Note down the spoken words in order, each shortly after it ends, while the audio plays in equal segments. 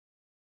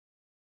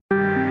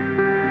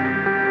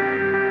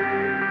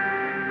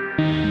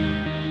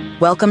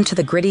Welcome to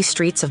the gritty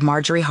streets of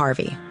Marjorie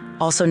Harvey,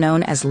 also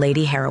known as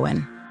Lady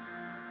Heroin.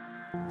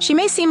 She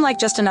may seem like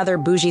just another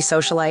bougie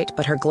socialite,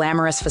 but her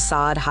glamorous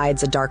facade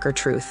hides a darker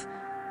truth.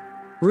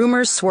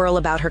 Rumors swirl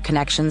about her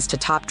connections to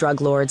top drug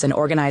lords and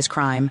organized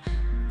crime,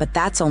 but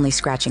that's only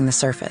scratching the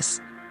surface.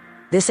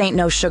 This ain't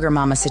no sugar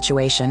mama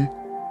situation.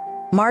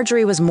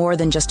 Marjorie was more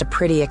than just a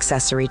pretty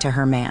accessory to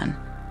her man.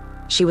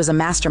 She was a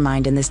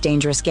mastermind in this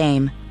dangerous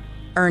game,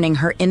 earning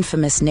her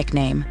infamous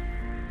nickname.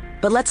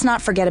 But let's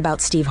not forget about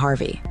Steve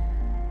Harvey.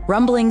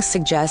 Rumblings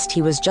suggest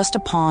he was just a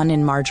pawn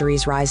in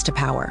Marjorie's rise to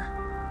power.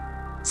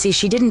 See,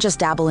 she didn't just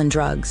dabble in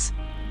drugs.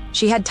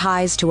 She had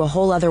ties to a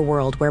whole other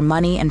world where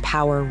money and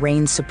power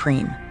reigned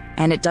supreme,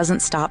 and it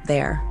doesn't stop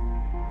there.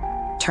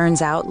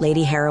 Turns out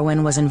Lady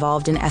Heroin was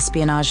involved in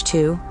espionage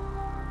too,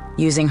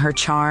 using her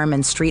charm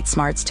and street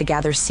smarts to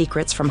gather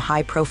secrets from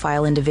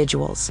high-profile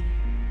individuals.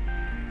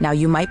 Now,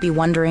 you might be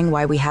wondering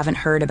why we haven't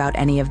heard about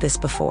any of this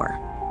before.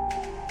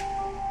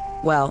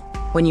 Well,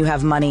 when you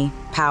have money,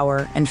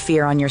 power, and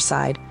fear on your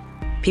side,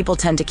 people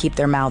tend to keep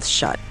their mouths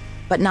shut.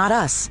 But not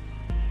us.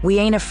 We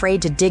ain't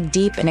afraid to dig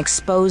deep and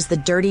expose the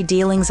dirty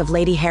dealings of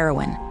Lady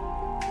Heroin.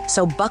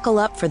 So buckle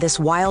up for this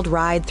wild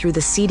ride through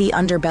the seedy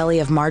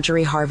underbelly of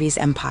Marjorie Harvey's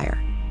empire.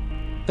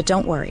 But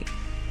don't worry,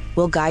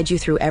 we'll guide you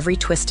through every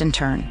twist and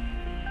turn.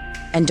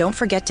 And don't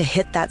forget to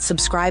hit that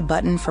subscribe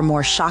button for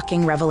more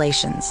shocking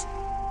revelations.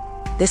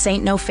 This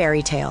ain't no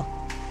fairy tale.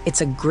 It's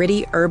a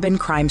gritty urban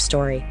crime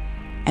story,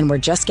 and we're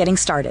just getting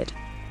started.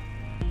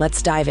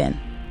 Let's dive in.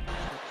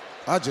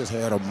 I just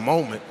had a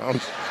moment.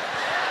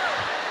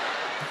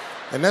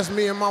 And that's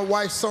me and my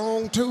wife's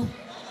song too.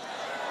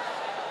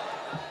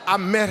 I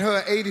met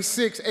her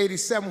 86,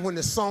 87 when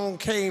the song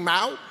came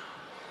out.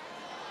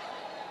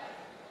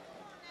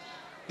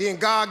 Then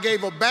God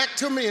gave her back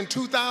to me in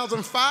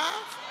 2005.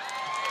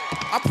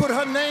 I put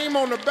her name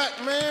on the back,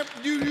 man.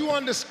 You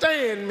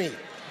understand me.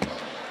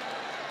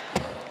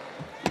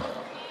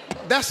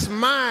 That's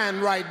mine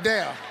right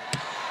there.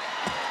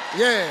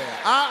 Yeah,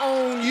 I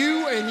own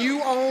you and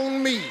you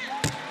own me.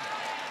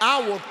 I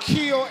will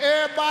kill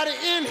everybody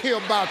in here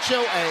about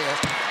your ass.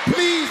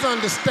 Please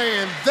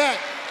understand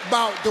that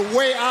about the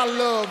way I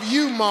love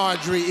you,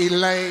 Marjorie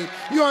Elaine.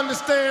 You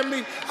understand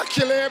me? I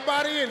kill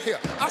everybody in here.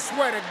 I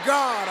swear to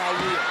God I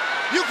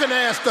will. You can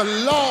ask the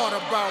Lord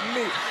about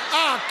me.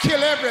 I'll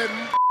kill every...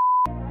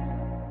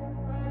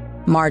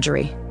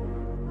 Marjorie.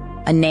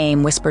 A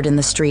name whispered in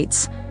the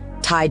streets,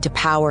 tied to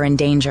power and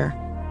danger.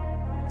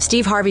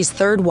 Steve Harvey's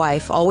third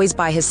wife, always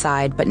by his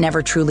side, but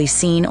never truly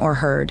seen or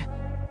heard.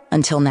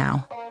 Until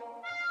now.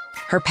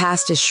 Her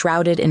past is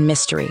shrouded in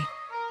mystery,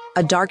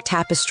 a dark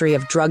tapestry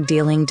of drug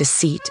dealing,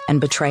 deceit, and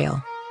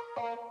betrayal.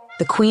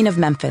 The Queen of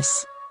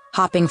Memphis,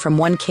 hopping from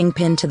one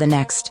kingpin to the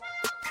next,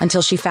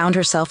 until she found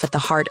herself at the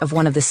heart of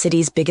one of the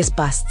city's biggest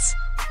busts.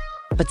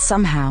 But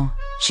somehow,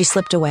 she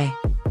slipped away,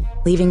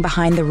 leaving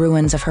behind the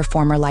ruins of her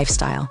former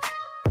lifestyle.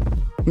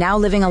 Now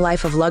living a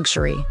life of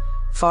luxury,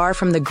 far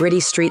from the gritty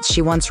streets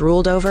she once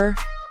ruled over,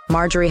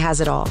 Marjorie has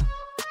it all.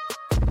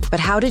 But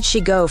how did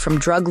she go from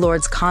drug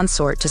lord's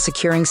consort to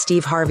securing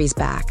Steve Harvey's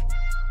back?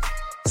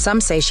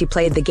 Some say she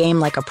played the game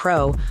like a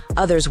pro,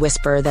 others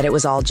whisper that it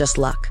was all just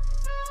luck.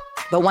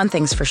 But one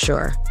thing's for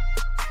sure.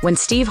 When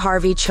Steve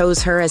Harvey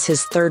chose her as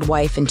his third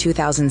wife in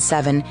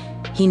 2007,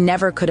 he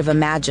never could have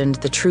imagined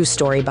the true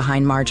story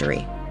behind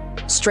Marjorie.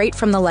 Straight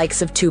from the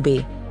likes of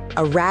Tubi,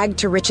 a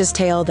rag-to-riches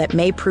tale that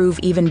may prove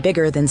even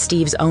bigger than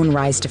Steve's own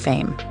rise to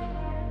fame.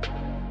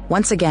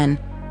 Once again,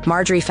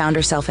 Marjorie found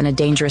herself in a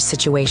dangerous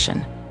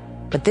situation.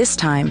 But this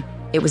time,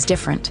 it was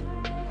different.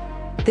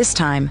 This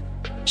time,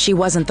 she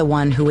wasn't the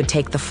one who would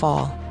take the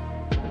fall.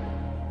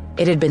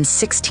 It had been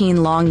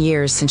 16 long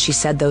years since she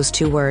said those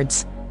two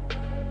words,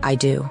 I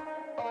do.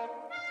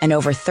 And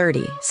over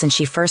 30 since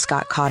she first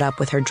got caught up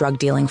with her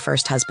drug-dealing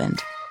first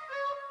husband.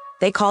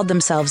 They called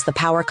themselves the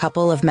power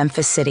couple of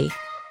Memphis City,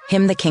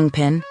 him the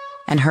kingpin,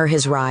 and her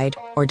his ride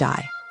or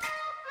die.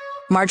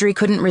 Marjorie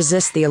couldn't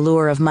resist the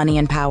allure of money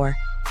and power,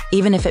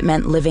 even if it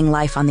meant living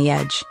life on the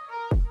edge.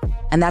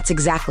 And that's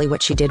exactly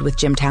what she did with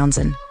Jim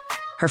Townsend,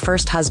 her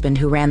first husband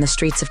who ran the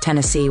streets of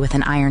Tennessee with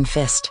an iron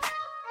fist.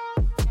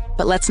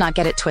 But let's not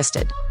get it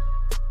twisted.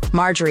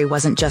 Marjorie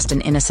wasn't just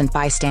an innocent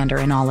bystander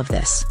in all of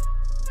this.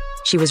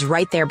 She was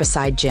right there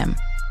beside Jim,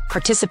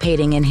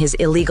 participating in his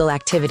illegal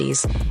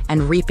activities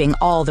and reaping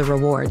all the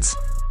rewards.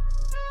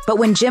 But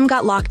when Jim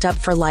got locked up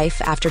for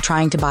life after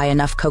trying to buy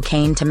enough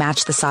cocaine to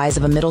match the size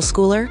of a middle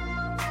schooler,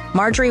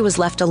 Marjorie was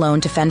left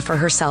alone to fend for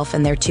herself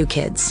and their two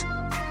kids,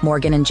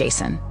 Morgan and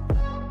Jason.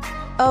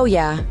 Oh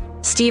yeah,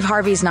 Steve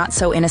Harvey's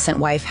not-so-innocent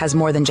wife has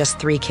more than just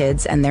 3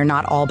 kids, and they're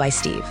not all by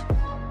Steve.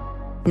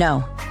 No,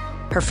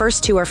 her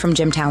first 2 are from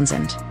Jim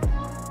Townsend.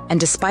 And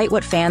despite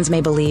what fans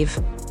may believe,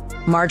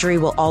 Marjorie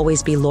will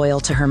always be loyal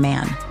to her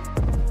man.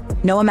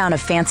 No amount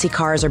of fancy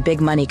cars or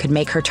big money could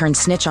make her turn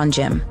snitch on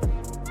Jim.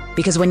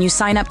 Because when you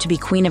sign up to be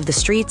queen of the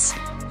streets,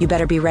 you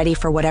better be ready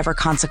for whatever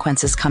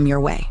consequences come your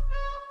way.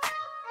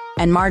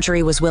 And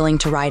Marjorie was willing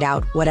to ride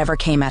out whatever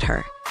came at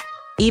her,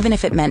 even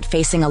if it meant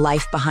facing a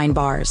life behind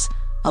bars,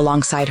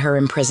 alongside her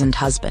imprisoned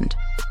husband.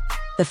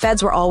 The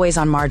feds were always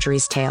on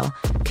Marjorie's tail,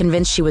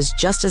 convinced she was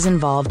just as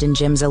involved in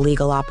Jim's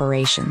illegal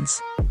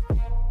operations.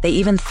 They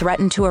even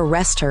threatened to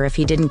arrest her if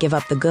he didn't give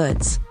up the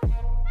goods.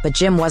 But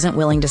Jim wasn't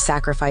willing to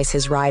sacrifice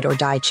his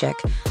ride-or-die chick,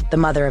 the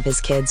mother of his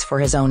kids, for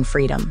his own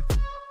freedom.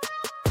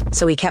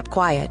 So he kept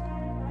quiet,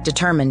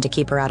 determined to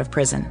keep her out of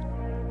prison.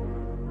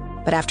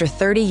 But after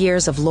 30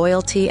 years of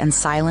loyalty and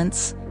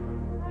silence,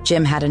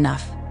 Jim had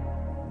enough.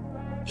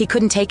 He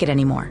couldn't take it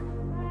anymore.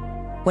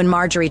 When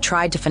Marjorie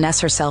tried to finesse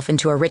herself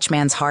into a rich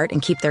man's heart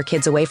and keep their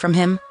kids away from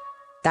him,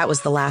 that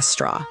was the last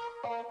straw.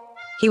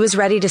 He was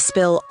ready to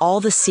spill all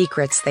the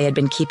secrets they had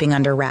been keeping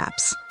under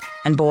wraps.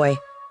 And boy,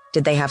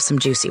 did they have some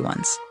juicy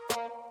ones.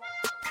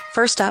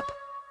 First up,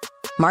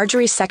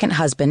 Marjorie's second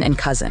husband and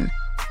cousin,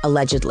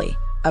 allegedly,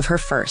 of her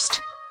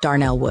first,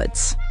 Darnell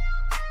Woods.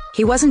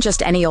 He wasn't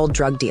just any old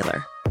drug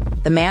dealer.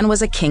 The man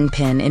was a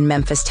kingpin in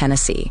Memphis,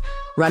 Tennessee,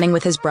 running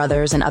with his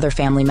brothers and other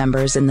family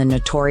members in the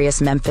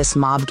notorious Memphis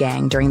mob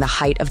gang during the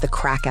height of the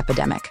crack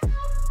epidemic.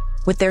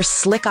 With their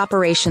slick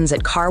operations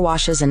at car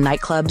washes and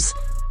nightclubs,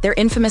 their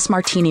infamous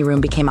martini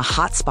room became a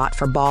hotspot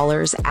for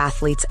ballers,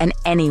 athletes, and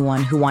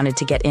anyone who wanted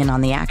to get in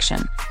on the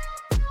action.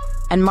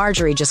 And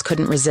Marjorie just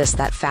couldn't resist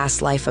that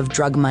fast life of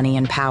drug money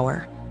and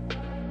power.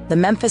 The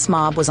Memphis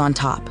mob was on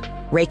top,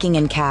 raking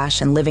in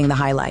cash and living the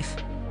high life.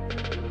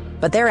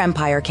 But their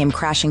empire came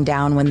crashing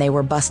down when they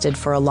were busted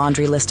for a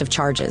laundry list of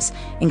charges,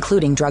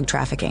 including drug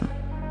trafficking.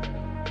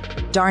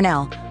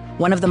 Darnell,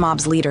 one of the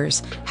mob's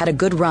leaders, had a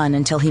good run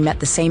until he met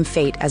the same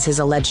fate as his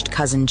alleged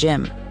cousin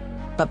Jim.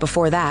 But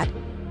before that,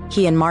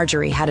 he and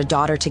Marjorie had a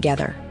daughter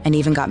together and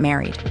even got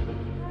married.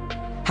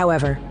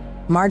 However,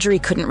 Marjorie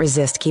couldn't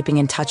resist keeping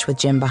in touch with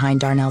Jim behind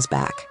Darnell's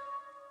back.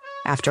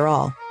 After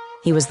all,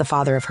 he was the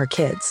father of her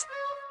kids.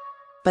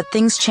 But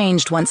things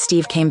changed once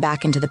Steve came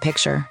back into the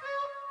picture.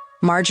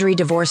 Marjorie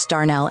divorced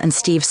Darnell and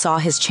Steve saw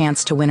his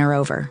chance to win her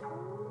over.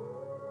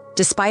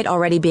 Despite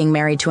already being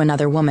married to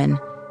another woman,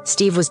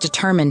 Steve was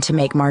determined to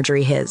make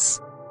Marjorie his.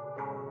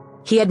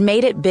 He had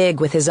made it big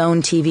with his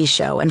own TV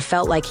show and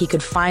felt like he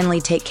could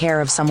finally take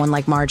care of someone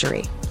like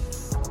Marjorie.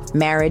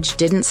 Marriage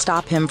didn't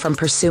stop him from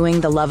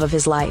pursuing the love of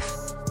his life.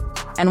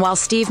 And while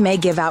Steve may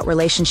give out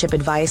relationship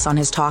advice on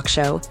his talk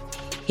show,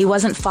 he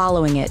wasn't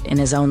following it in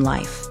his own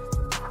life.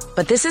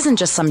 But this isn't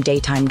just some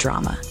daytime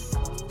drama.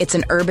 It's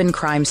an urban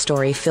crime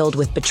story filled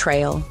with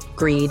betrayal,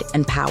 greed,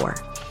 and power.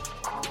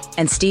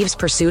 And Steve's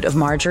pursuit of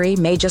Marjorie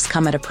may just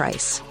come at a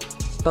price,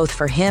 both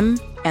for him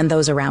and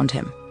those around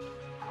him.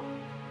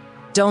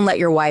 Don't let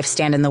your wife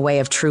stand in the way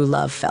of true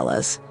love,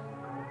 fellas.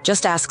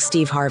 Just ask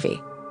Steve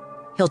Harvey.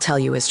 He'll tell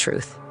you his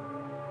truth.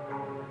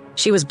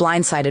 She was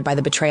blindsided by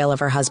the betrayal of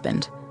her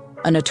husband,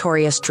 a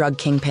notorious drug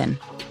kingpin.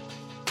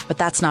 But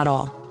that's not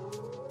all.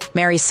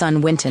 Mary's son,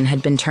 Winton,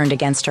 had been turned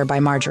against her by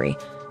Marjorie,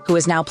 who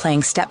is now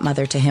playing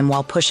stepmother to him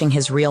while pushing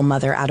his real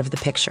mother out of the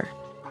picture.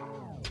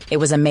 It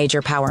was a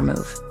major power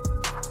move.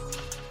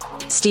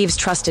 Steve's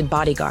trusted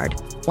bodyguard,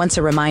 once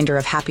a reminder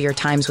of happier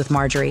times with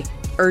Marjorie,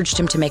 urged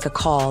him to make a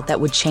call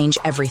that would change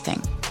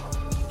everything.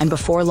 And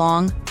before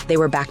long, they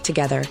were back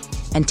together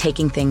and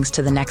taking things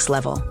to the next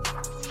level.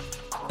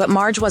 But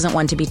Marge wasn't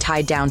one to be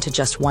tied down to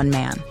just one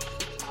man.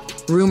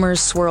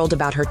 Rumors swirled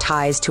about her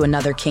ties to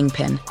another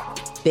kingpin,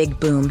 Big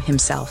Boom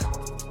himself.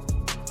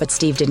 But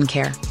Steve didn't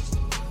care.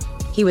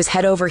 He was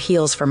head over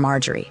heels for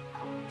Marjorie,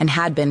 and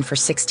had been for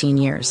 16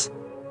 years.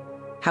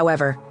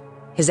 However,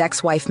 his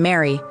ex-wife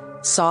Mary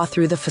saw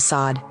through the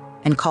facade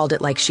and called it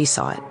like she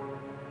saw it.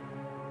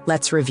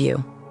 Let's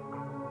review.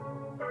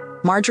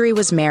 Marjorie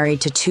was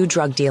married to 2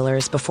 drug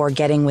dealers before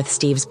getting with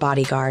Steve's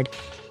bodyguard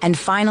and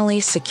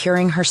finally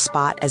securing her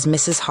spot as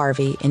Mrs.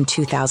 Harvey in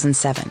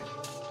 2007.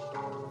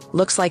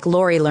 Looks like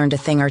Lori learned a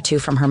thing or two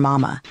from her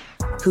mama,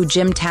 who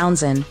Jim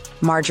Townsend,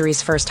 Marjorie's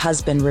first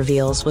husband,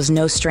 reveals was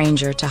no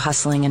stranger to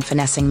hustling and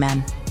finessing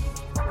men.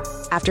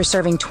 After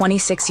serving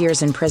 26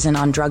 years in prison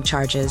on drug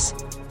charges,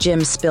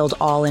 Jim spilled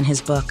all in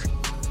his book,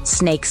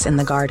 Snakes in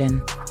the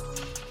Garden.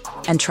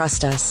 And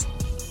trust us,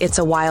 it's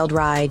a wild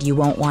ride you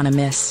won't want to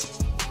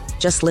miss.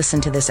 Just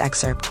listen to this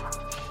excerpt.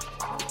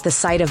 The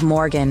sight of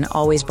Morgan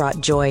always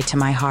brought joy to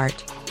my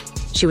heart.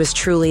 She was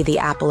truly the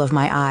apple of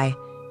my eye,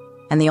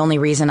 and the only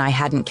reason I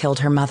hadn't killed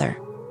her mother.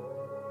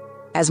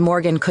 As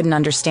Morgan couldn't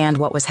understand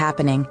what was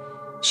happening,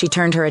 she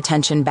turned her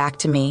attention back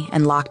to me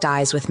and locked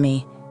eyes with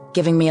me,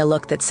 giving me a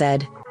look that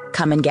said,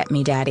 "Come and get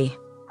me, Daddy."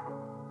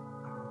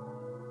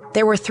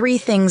 There were 3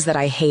 things that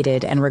I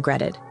hated and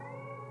regretted.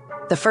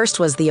 The first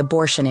was the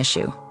abortion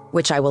issue,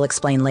 which I will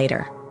explain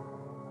later.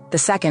 The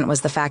second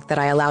was the fact that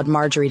I allowed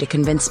Marjorie to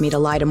convince me to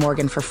lie to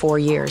Morgan for 4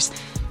 years,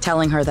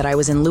 telling her that I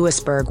was in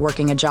Lewisburg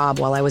working a job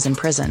while I was in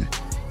prison.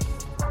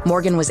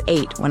 Morgan was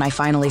 8 when I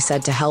finally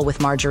said to hell with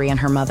Marjorie and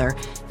her mother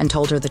and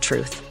told her the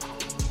truth.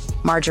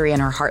 Marjorie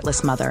and her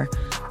heartless mother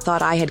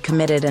thought I had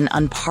committed an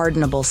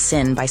unpardonable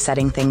sin by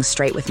setting things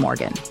straight with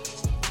Morgan.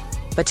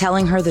 But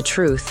telling her the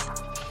truth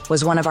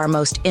was one of our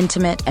most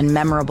intimate and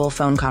memorable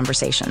phone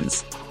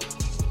conversations.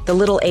 The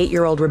little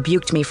 8-year-old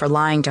rebuked me for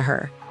lying to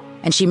her,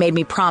 and she made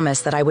me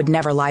promise that I would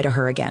never lie to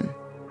her again.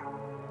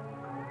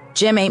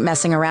 Jim ain't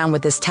messing around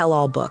with this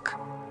tell-all book.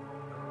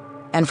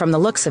 And from the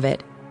looks of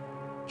it,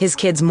 his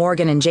kids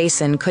Morgan and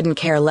Jason couldn't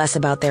care less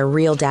about their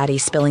real daddy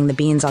spilling the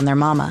beans on their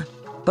mama.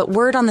 But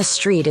word on the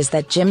street is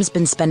that Jim's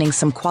been spending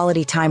some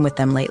quality time with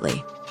them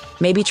lately,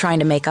 maybe trying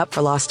to make up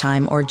for lost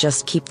time or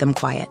just keep them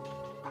quiet.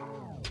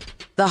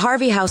 The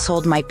Harvey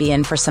household might be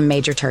in for some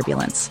major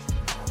turbulence.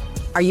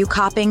 Are you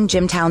copying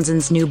Jim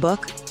Townsend's new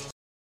book?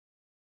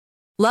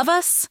 Love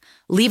us?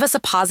 Leave us a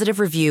positive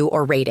review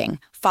or rating.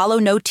 Follow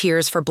No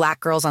Tears for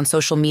Black Girls on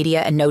social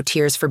media and No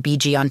Tears for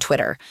BG on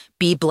Twitter.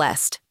 Be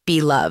blessed.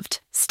 Be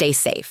loved. Stay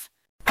safe.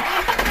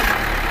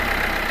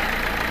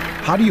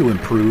 How do you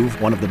improve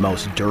one of the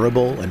most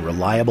durable and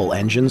reliable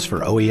engines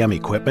for OEM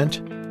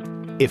equipment?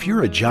 If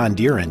you're a John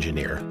Deere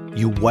engineer,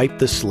 you wipe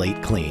the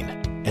slate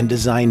clean and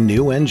design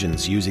new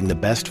engines using the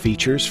best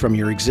features from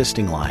your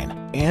existing line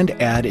and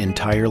add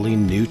entirely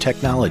new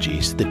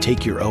technologies that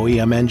take your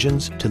OEM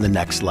engines to the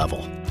next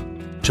level.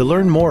 To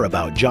learn more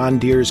about John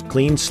Deere's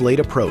clean slate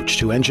approach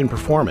to engine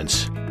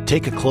performance,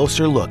 take a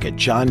closer look at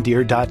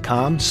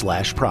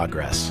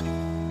johndeere.com/progress.